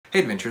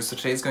Hey Adventurers, so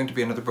today is going to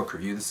be another book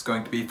review. This is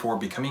going to be for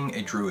Becoming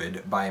a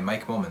Druid by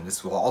Mike Mollman.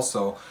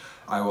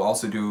 I will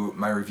also do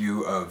my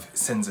review of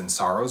Sins and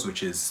Sorrows,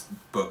 which is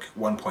book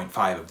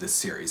 1.5 of this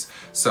series.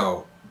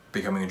 So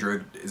Becoming a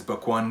Druid is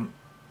book 1,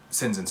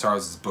 Sins and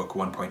Sorrows is book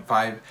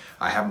 1.5.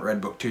 I haven't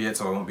read book 2 yet,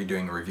 so I won't be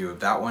doing a review of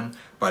that one,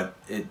 but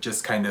it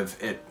just kind of,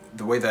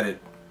 the way that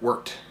it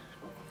worked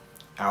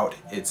out,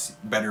 it's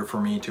better for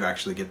me to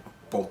actually get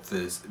both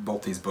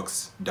these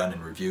books done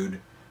and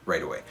reviewed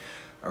right away.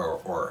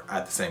 Or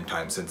at the same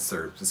time, since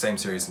they're the same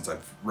series, since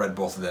I've read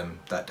both of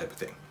them, that type of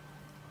thing.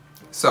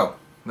 So,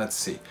 let's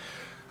see.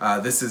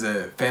 This is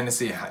a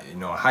fantasy,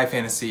 high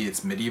fantasy,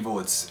 it's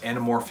medieval, it's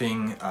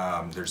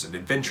anamorphing, there's an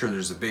adventure,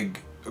 there's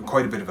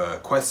quite a bit of a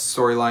quest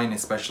storyline,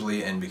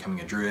 especially in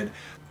Becoming a Druid.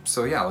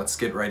 So yeah, let's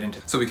get right into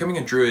it. So Becoming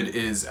a Druid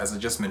is, as I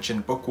just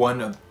mentioned, book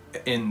 1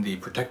 in the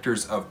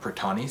Protectors of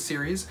Pretanni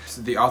series.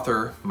 So the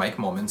author, Mike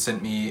Mollman,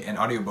 sent me an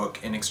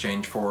audiobook in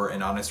exchange for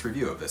an honest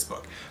review of this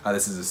book.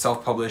 This is a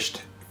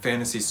self-published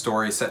fantasy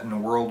story set in a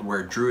world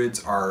where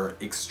druids are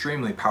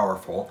extremely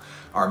powerful,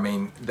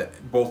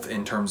 both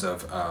in terms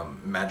of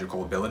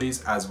magical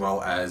abilities as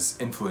well as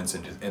influence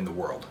in the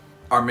world.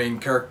 Our main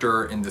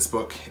character in this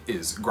book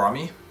is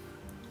Grommy,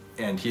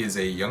 and he is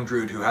a young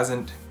druid who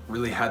hasn't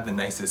really had the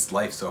nicest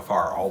life so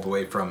far, all the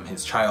way from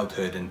his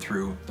childhood and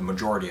through the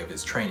majority of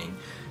his training.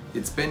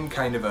 It's been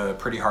kind of a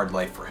pretty hard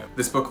life for him.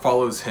 This book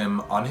follows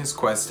him on his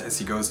quest as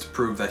he goes to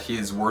prove that he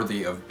is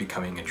worthy of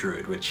becoming a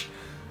druid, which,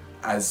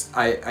 as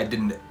I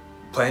didn't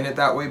plan it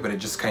that way, but it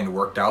just kind of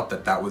worked out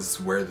that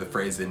was where the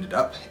phrase ended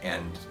up,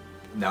 and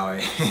now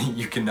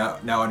you can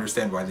now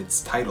understand why it's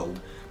titled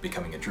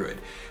Becoming a Druid.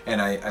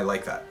 And I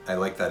like that. I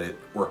like that it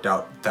worked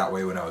out that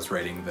way when I was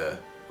writing the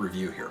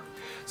review here.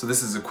 So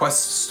this is a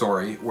quest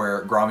story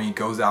where Grommy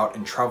goes out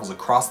and travels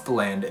across the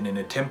land in an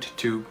attempt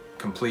to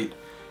complete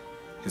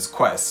his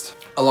quest.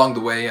 Along the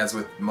way, as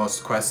with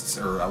most quests,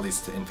 or at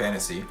least in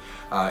fantasy,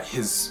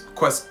 his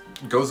quest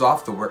goes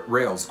off the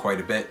rails quite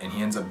a bit, and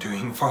he ends up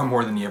doing far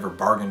more than he ever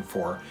bargained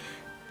for,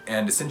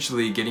 and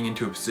essentially getting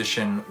into a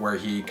position where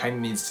he kind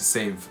of needs to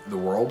save the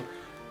world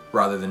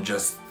rather than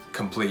just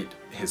complete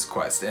his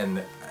quest.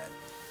 And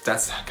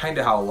that's kind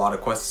of how a lot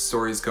of quest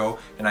stories go,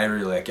 and I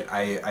really like it.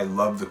 I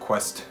love the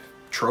quest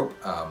trope,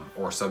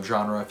 or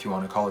subgenre if you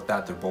want to call it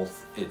that.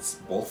 It's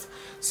both.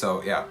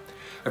 So yeah,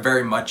 I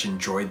very much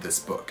enjoyed this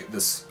book.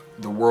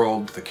 The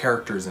world, the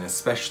characters, and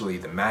especially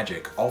the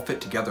magic all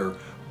fit together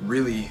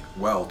really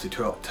well to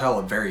tell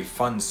a very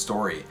fun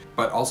story,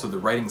 but also the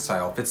writing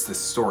style fits this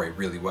story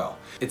really well.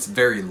 It's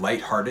very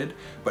lighthearted,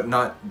 but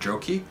not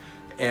jokey,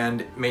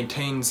 and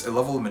maintains a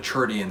level of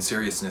maturity and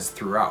seriousness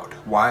throughout,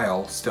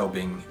 while still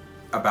being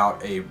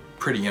about a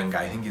pretty young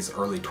guy. I think he's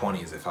early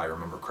 20s if I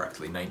remember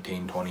correctly,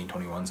 19, 20,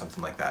 21,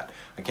 something like that.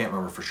 I can't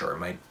remember for sure, it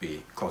might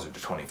be closer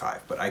to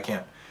 25, but I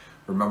can't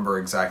remember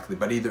exactly,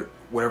 but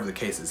whatever the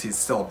case is, he's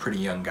still a pretty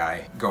young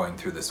guy going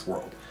through this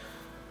world.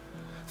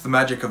 The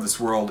magic of this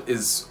world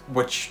is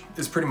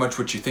pretty much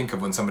what you think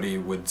of when somebody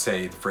would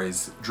say the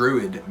phrase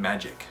druid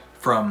magic.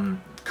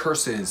 From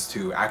curses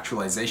to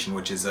actualization,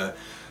 which is a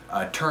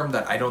term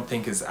that I don't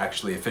think is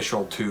actually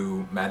official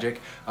to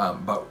magic,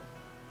 but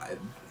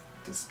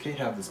does Kate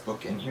have this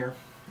book in here?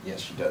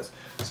 Yes, she does.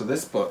 So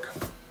this book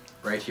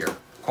right here,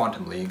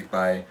 Quantum League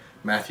by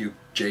Matthew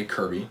J.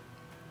 Kirby,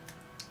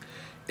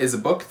 is a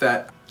book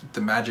that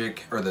the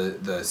magic, or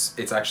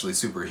it's actually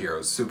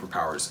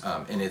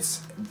superpowers, and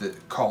it's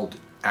called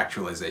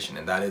actualization,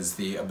 and that is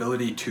the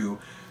ability to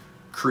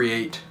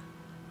create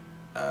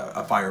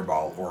a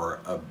fireball or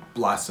a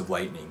blast of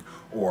lightning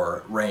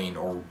or rain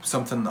or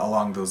something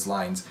along those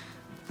lines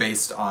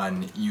based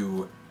on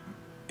you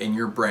in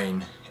your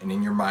brain and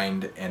in your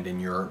mind and in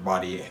your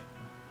body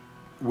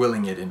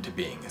willing it into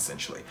being,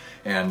 essentially.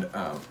 And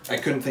I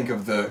couldn't think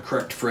of the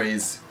correct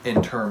phrase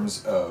in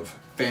terms of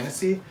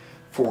fantasy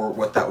for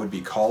what that would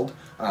be called,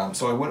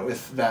 so I went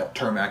with that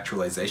term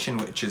actualization,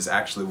 which is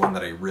actually one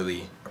that I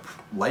really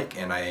like,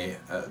 and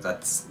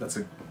that's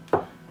a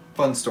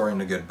fun story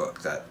and a good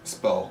book, that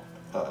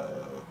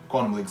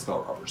Quantum League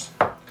spell robbers.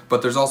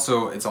 But it's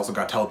also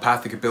got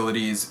telepathic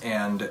abilities,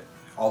 and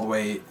all the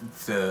way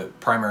the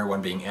primary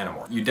one being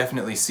anamorph. You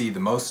definitely see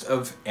the most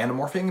of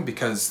anamorphing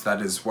because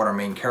that is what our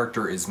main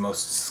character is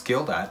most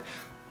skilled at,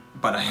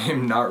 but I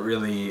am not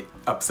really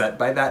upset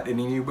by that in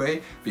any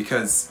way,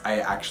 because I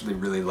actually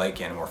really like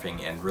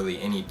anamorphing and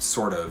really any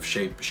sort of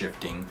shape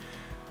shifting.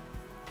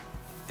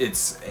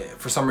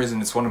 For some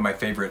reason, it's one of my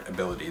favorite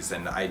abilities,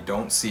 and I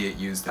don't see it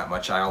used that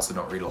much. I also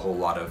don't read a whole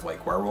lot of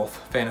like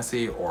werewolf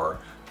fantasy, or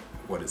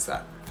what is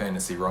that,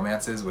 fantasy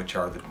romances, which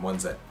are the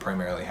ones that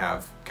primarily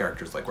have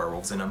characters like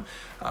werewolves in them.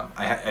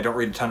 I don't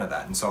read a ton of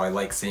that, and so I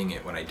like seeing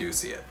it when I do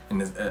see it,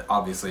 and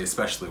obviously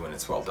especially when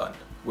it's well done,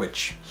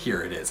 which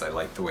here it is. I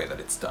like the way that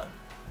it's done.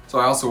 So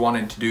I also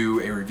wanted to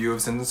do a review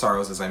of Sins and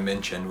Sorrows, as I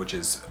mentioned, which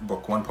is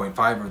book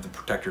 1.5 of the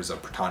Protectors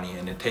of Pretanni,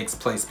 and it takes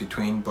place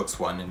between books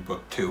 1 and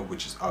book 2,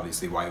 which is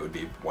obviously why it would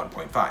be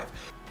 1.5.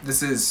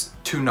 This is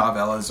 2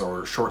 novellas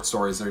or short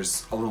stories.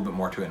 There's a little bit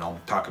more to it, and I'll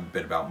talk a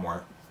bit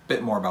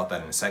more about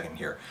that in a second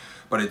here.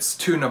 but it's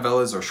 2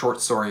 novellas or short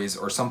stories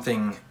or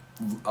something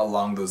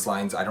along those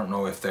lines. I don't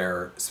know if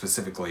they're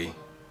specifically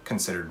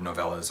considered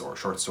novellas or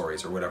short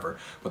stories or whatever,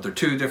 but they're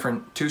two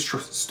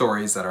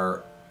stories that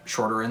are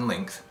shorter in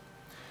length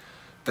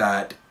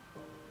that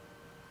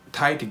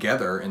tie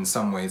together in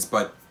some ways,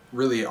 but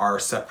really are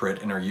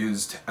separate and are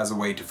used as a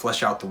way to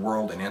flesh out the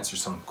world and answer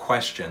some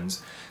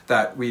questions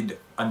that we'd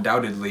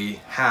undoubtedly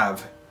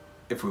have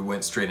if we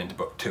went straight into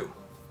book 2.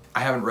 I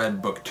haven't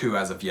read book 2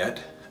 as of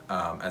yet,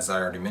 as I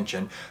already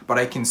mentioned, but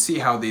I can see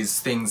how these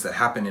things that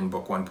happen in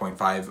book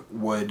 1.5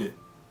 would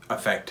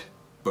affect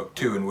book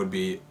 2 and would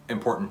be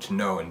important to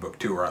know in book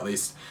 2, or at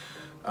least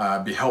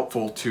be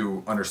helpful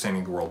to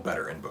understanding the world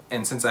better in book.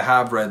 And since I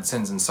have read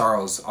Sins and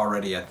Sorrows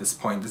already at this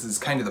point, this is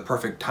kind of the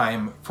perfect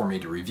time for me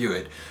to review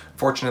it.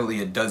 Fortunately,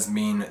 it does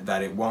mean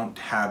that it won't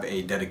have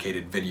a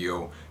dedicated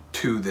video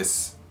to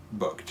this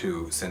book,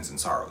 to Sins and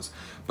Sorrows.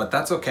 But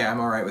that's okay, I'm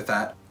alright with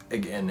that.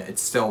 Again,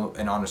 it's still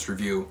an honest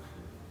review.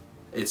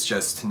 It's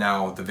just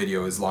now the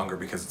video is longer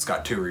because it's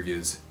got 2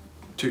 reviews.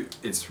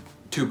 It's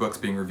 2 books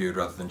being reviewed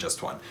rather than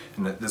just 1.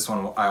 And this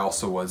one I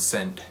also was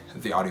sent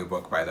the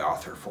audiobook by the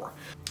author for.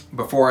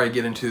 Before I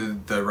get into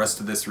the rest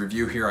of this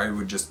review here, I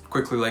would just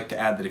quickly like to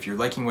add that if you're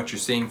liking what you're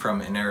seeing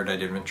from an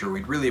Erudite adventure,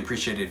 we'd really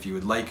appreciate it if you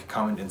would like,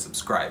 comment, and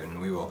subscribe, and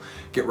we will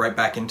get right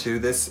back into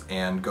this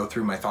and go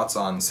through my thoughts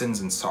on Sins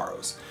and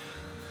Sorrows.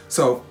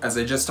 So, as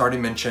I just already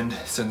mentioned,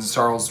 Sins and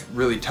Sorrows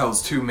really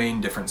tells 2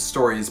 main different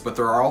stories, but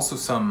there are also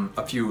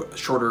a few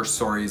shorter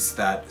stories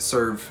that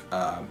serve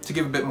to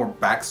give a bit more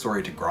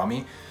backstory to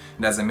Grommy,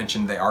 and as I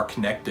mentioned, they are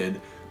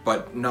connected,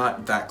 but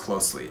not that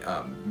closely.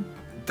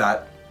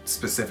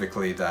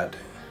 Specifically that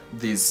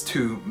these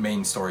 2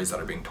 main stories that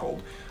are being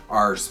told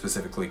are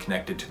specifically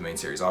connected to the main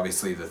series.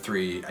 Obviously the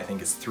 3, I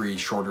think it's 3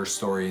 shorter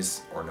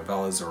stories or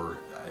novellas, or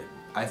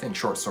I think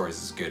short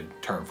stories is a good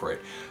term for it,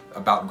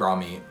 about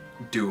Grommy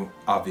do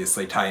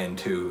obviously tie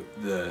into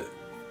the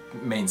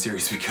main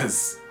series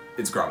because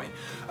it's Grommy.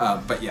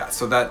 But yeah,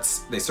 so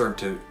they serve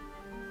to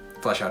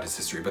flesh out his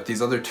history, but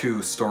these other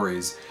 2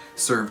 stories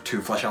serve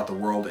to flesh out the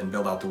world and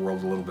build out the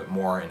world a little bit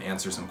more and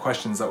answer some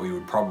questions that we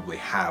would probably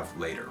have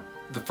later.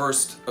 The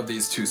first of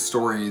these 2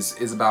 stories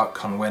is about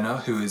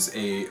Conwenna, who is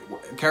a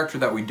character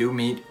that we do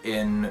meet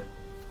in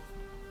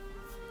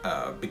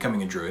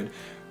Becoming a Druid.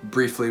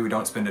 Briefly, we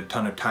don't spend a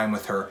ton of time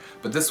with her,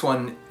 but this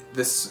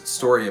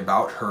story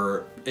about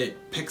her,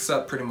 it picks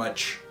up pretty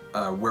much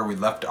where we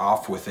left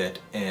off with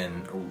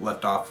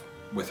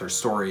her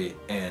story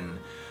in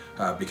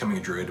Becoming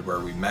a Druid,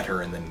 where we met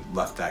her and then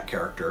left that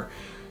character.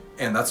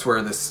 And that's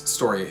where this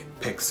story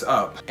picks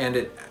up. And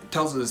it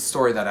tells a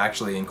story that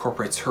actually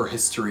incorporates her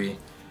history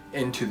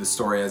into the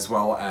story, as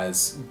well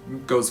as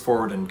goes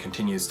forward and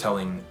continues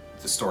telling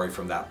the story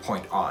from that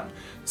point on.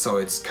 So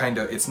it's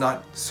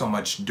not so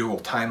much dual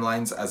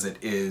timelines as it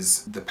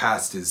is the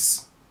past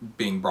is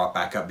being brought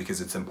back up because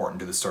it's important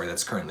to the story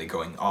that's currently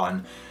going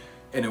on,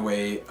 in a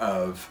way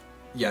of,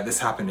 yeah, this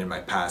happened in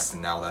my past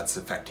and now that's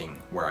affecting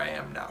where I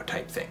am now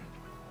type thing.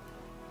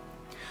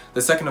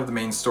 The second of the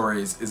main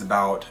stories is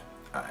about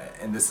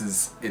and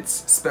it's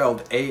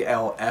spelled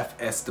A-L-F-S-W-I-C-H,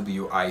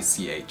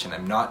 and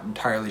I'm not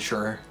entirely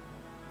sure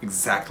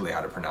exactly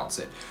how to pronounce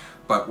it,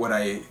 but what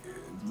I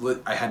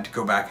had to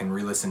go back and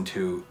re-listen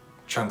to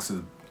chunks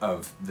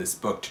of this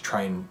book to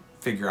try and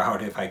figure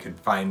out if I could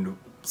find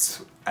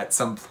at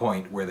some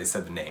point where they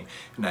said the name,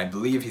 and I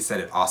believe he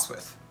said it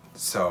Oswith,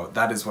 so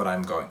that is what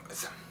I'm going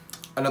with.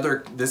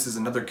 This is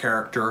another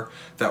character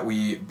that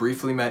we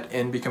briefly met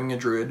in Becoming a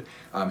Druid.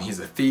 He's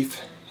a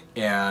thief,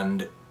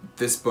 and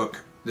this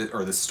book,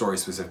 or this story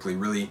specifically,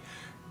 really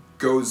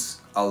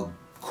goes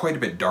quite a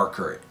bit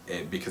darker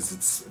because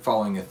it's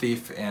following a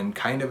thief and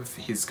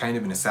he's kind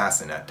of an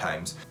assassin at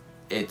times.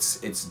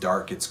 It's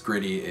dark, it's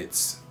gritty,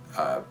 it's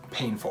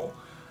painful,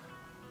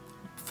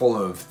 full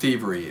of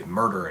thievery,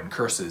 murder, and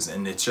curses,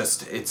 and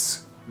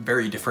it's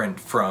very different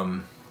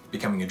from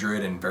Becoming a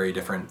Druid and very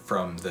different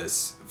from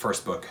this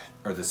first book,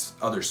 or this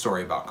other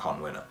story about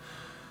Conwenna.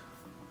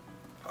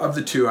 Of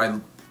the 2,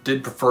 I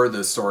did prefer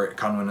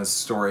Conwenna's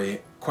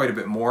story quite a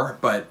bit more,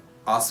 but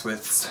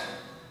Oswith's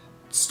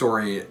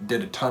story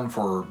did a ton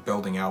for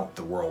building out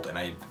the world, and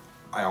I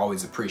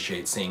always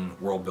appreciate seeing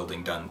world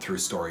building done through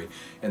story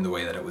in the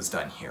way that it was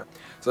done here.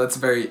 So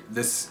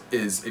this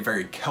is a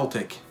very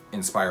Celtic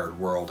inspired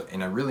world,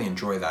 and I really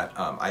enjoy that.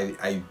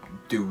 I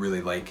do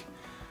really like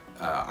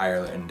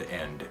Ireland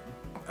and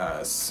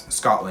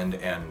Scotland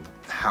and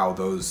how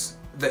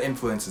the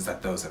influences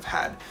that those have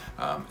had.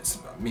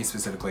 Me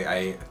specifically,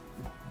 I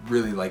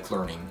really like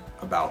learning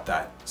about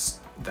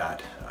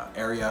that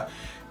area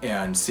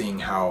and seeing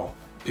how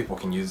people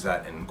can use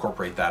that and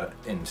incorporate that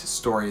into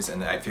stories,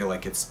 and I feel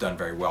like it's done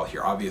very well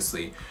here.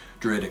 Obviously,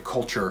 Druidic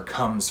culture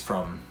comes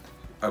from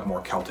a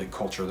more Celtic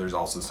culture. There's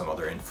also some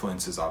other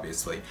influences,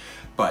 obviously,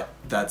 but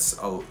that's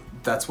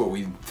what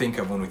we think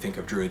of when we think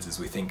of Druids, is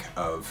we think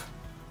of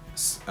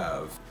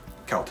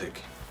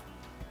Celtic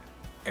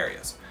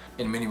areas.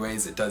 In many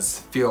ways, it does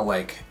feel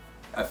like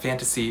a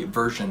fantasy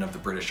version of the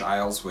British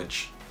Isles,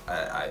 which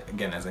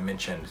again, as I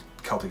mentioned,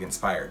 Celtic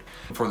inspired.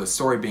 For the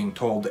story being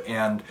told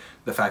and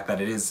the fact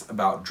that it is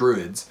about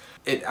druids,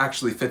 it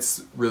actually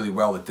fits really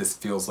well that this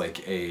feels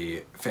like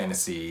a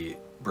fantasy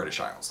British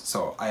Isles.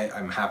 So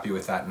I'm happy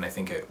with that, and I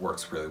think it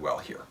works really well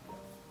here.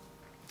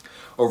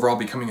 Overall,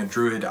 Becoming a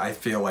Druid, I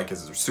feel like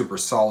is a super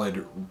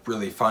solid,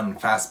 really fun,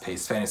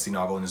 fast-paced fantasy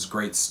novel and is a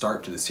great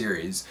start to the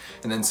series.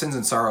 And then Sins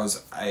and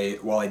Sorrows,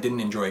 while I didn't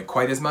enjoy it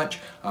quite as much,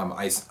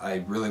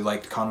 I really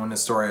liked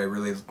Conwin's story.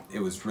 It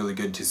was really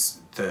good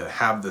to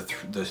have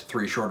the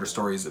three shorter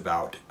stories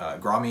about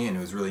Grommy, and it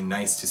was really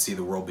nice to see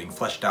the world being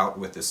fleshed out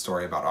with this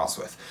story about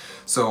Oswyth.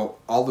 So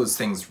all those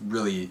things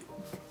really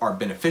are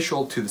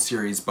beneficial to the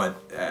series,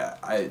 but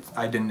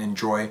I didn't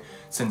enjoy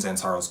Sins and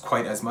Sorrows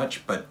quite as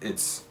much, but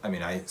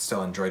I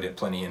still enjoyed it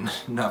plenty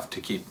enough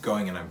to keep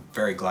going, and I'm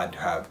very glad to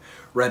have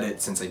read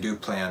it, since I do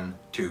plan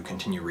to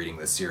continue reading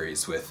this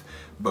series with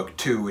book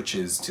 2, which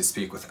is To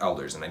Speak with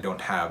Elders, and I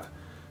don't have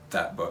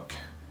that book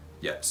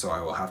yet, so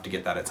I will have to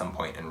get that at some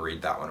point and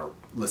read that one, or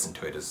listen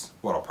to it is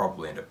what I'll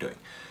probably end up doing.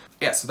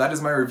 Yeah, so that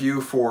is my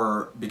review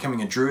for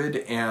Becoming a Druid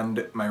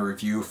and my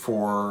review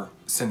for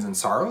Sins and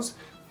Sorrows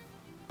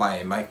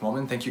by Mike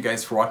Mollman. Thank you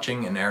guys for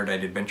watching An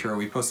Erudite Adventure.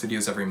 We post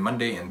videos every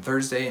Monday and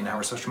Thursday, and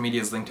our social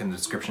media is linked in the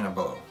description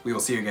below. We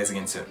will see you guys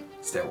again soon.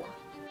 Stay warm.